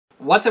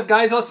What's up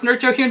guys,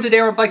 FallenRedZeo here, and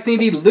today we're unboxing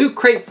the Loot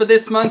Crate for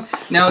this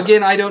month. Now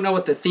again, I don't know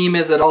what the theme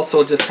is, I'd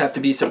also just have to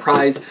be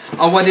surprised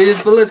on what it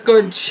is, but let's go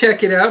ahead and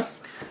check it out.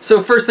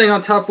 So first thing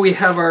on top, we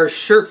have our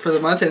shirt for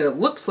the month, and it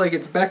looks like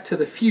it's Back to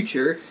the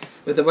Future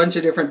with a bunch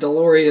of different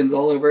DeLoreans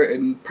all over it,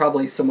 and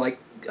probably some like,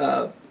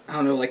 I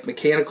don't know, like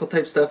mechanical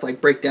type stuff,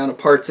 like breakdown of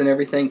parts and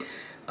everything.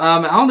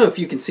 I don't know if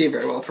you can see it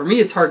very well. For me,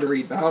 it's hard to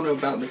read, but I don't know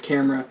about the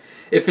camera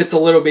if it's a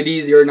little bit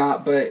easier or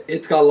not, but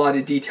it's got a lot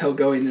of detail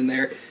going in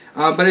there.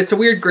 But it's a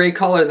weird gray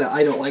color that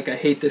I don't like. I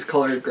hate this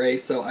color of gray,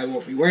 so I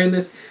won't be wearing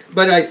this.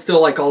 But I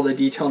still like all the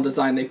detail and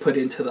design they put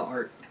into the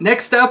art.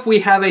 Next up, we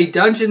have a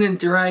Dungeons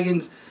 &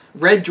 Dragons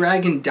Red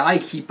Dragon Die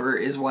Keeper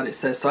is what it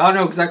says. So I don't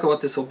know exactly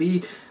what this will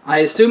be. I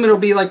assume it'll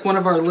be like one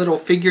of our little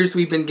figures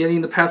we've been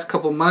getting the past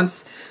couple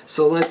months.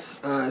 So let's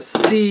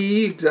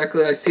see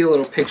exactly. I see a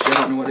little picture.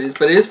 I don't know what it is.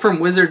 But it is from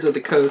Wizards of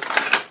the Coast,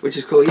 which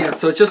is cool. Yeah,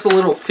 so it's just a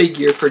little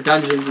figure for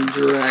Dungeons &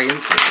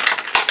 Dragons.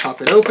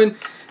 Pop it open.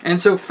 And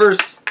so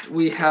first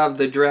we have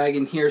the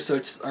dragon here, so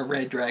it's a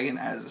red dragon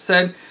as I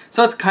said.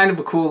 So it's kind of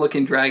a cool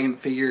looking dragon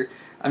figure.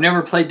 I've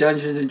never played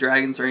Dungeons &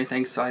 Dragons or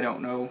anything, so I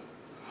don't know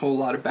a whole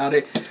lot about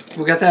it.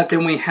 We got that.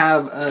 Then we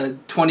have a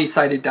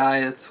 20-sided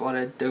die. That's what,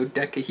 a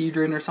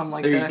dodecahedron or something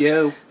like that. There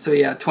you go. So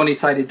yeah,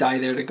 20-sided die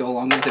there to go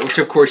along with it, which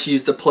of course you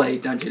use to play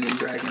Dungeons &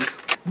 Dragons.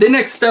 Then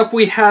next up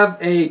we have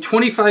a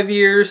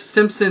 25-year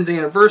Simpsons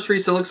anniversary,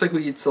 so it looks like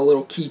it's a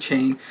little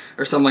keychain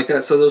or something like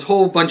that. So there's a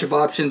whole bunch of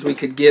options we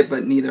could get,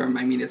 but neither of them,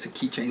 I mean, it's a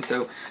keychain,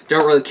 so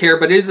don't really care.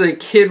 But it is a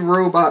Kid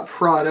Robot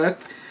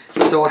product,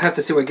 so I'll have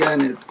to see what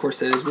again. Of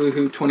course it is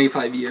woohoo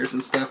 25 years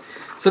and stuff.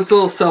 So it's a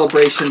little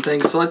celebration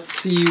thing. So let's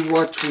see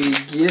what we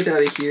get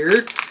out of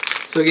here.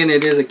 So again,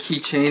 it is a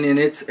keychain, and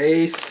it's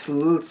a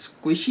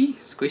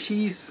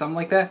squishy, something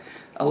like that.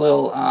 A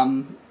little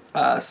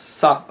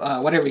soft,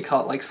 whatever you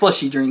call it, like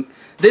slushy drink.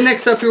 Then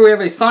next up here we have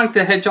a Sonic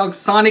the Hedgehog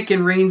Sonic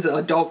and Reigns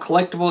adult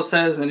collectible, it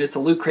says, and it's a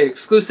Loot Crate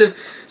exclusive.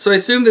 So I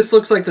assume this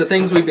looks like the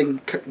things we've been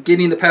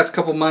getting the past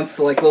couple months,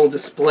 like little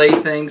display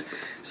things.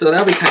 So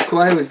that'll be kind of cool.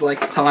 I always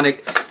like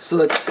Sonic. So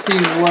let's see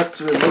what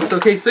it looks.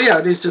 Okay, so yeah,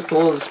 it is just a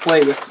little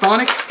display with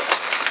Sonic.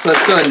 So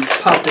let's go ahead and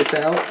pop this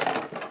out.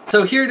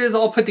 So here it is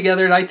all put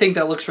together, and I think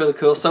that looks really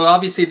cool. So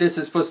obviously this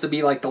is supposed to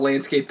be like the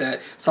landscape that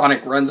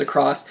Sonic runs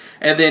across.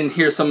 And then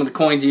here's some of the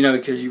coins, you know,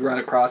 because you run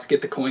across,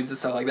 get the coins and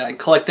stuff like that, and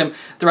collect them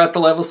throughout the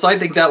level. So I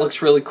think that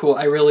looks really cool.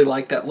 I really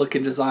like that look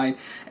and design.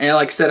 And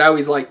like I said, I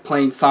always liked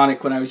playing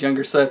Sonic when I was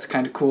younger, so that's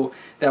kind of cool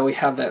that we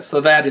have that. So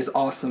that is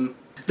awesome.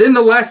 Then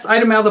the last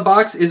item out of the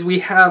box is we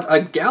have a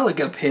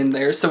Galaga pin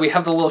there. So we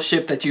have the little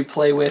ship that you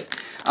play with.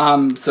 So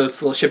it's a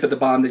little ship at the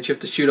bottom that you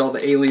have to shoot all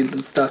the aliens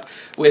and stuff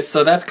with.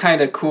 So that's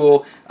kind of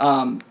cool.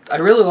 I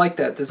really like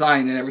that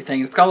design and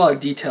everything. It's got a lot of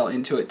detail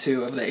into it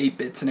too, of the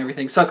 8-bits and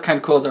everything. So that's kind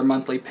of cool as our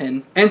monthly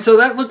pin. And so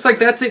that looks like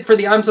that's it for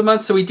the items of the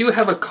month. So we do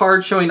have a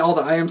card showing all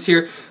the items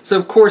here. So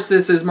of course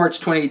this is March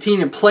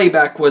 2018, and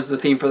Playback was the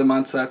theme for the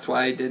month. So that's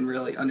why I didn't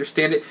really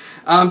understand it.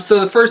 So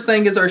the first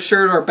thing is our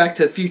shirt, our Back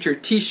to the Future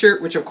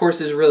t-shirt, which of course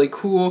is really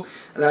cool.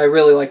 I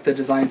really like the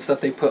design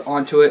stuff they put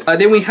onto it.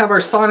 Then we have our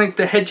Sonic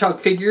the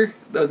Hedgehog figure,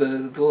 the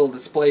little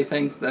display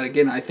thing that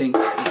again I think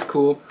is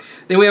cool.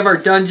 Then we have our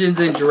Dungeons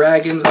 &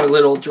 Dragons, our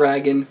little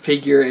dragon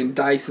figure and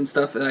dice and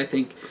stuff that I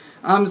think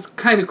is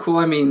kind of cool.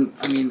 I mean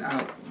I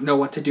don't know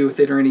what to do with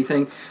it or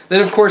anything.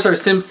 Then of course our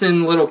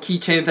Simpson little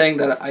keychain thing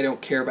that I don't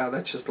care about.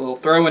 That's just a little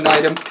throw-in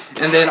item.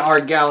 And then our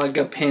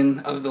Galaga pin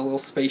of the little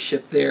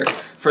spaceship there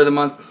for the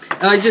month.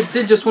 And I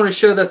just want to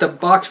show that the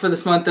box for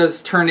this month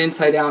does turn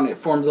inside out, and it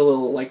forms a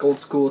little like old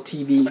school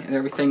TV and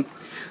everything.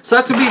 So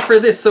that's going to be for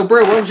this. So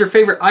bro, what was your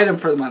favorite item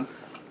for the month?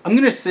 I'm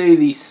going to say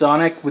the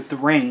Sonic with the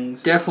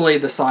rings. Definitely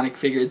the Sonic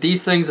figure.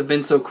 These things have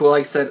been so cool.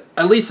 Like I said,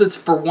 at least it's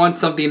for once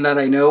something that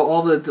I know.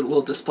 All the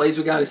little displays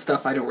we got is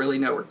stuff I don't really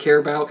know or care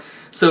about.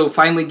 So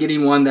finally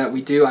getting one that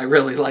we do, I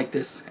really like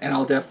this. And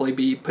I'll definitely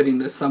be putting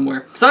this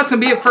somewhere. So that's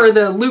going to be it for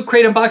the Loot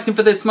Crate unboxing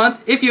for this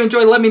month. If you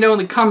enjoyed, let me know in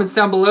the comments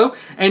down below.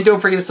 And don't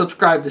forget to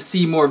subscribe to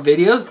see more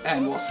videos.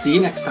 And we'll see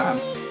you next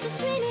time.